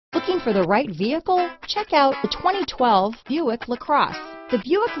Looking for the right vehicle? Check out the 2012 Buick LaCrosse. The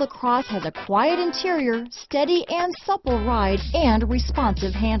Buick LaCrosse has a quiet interior, steady and supple ride, and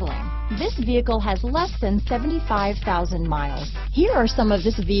responsive handling. This vehicle has less than 75,000 miles. Here are some of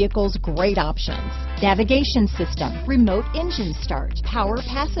this vehicle's great options: navigation system, remote engine start, power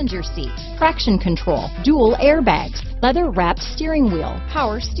passenger seat, traction control, dual airbags, leather-wrapped steering wheel,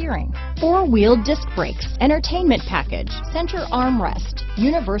 power steering, four-wheel disc brakes, entertainment package, center armrest,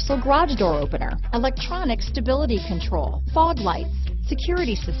 universal garage door opener, electronic stability control, fog lights,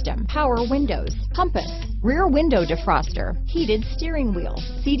 security system, power windows, compass, rear window defroster, heated steering wheel,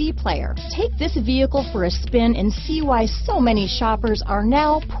 CD player. Take this vehicle for a spin and see why so many shoppers are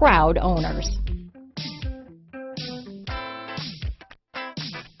now proud owners.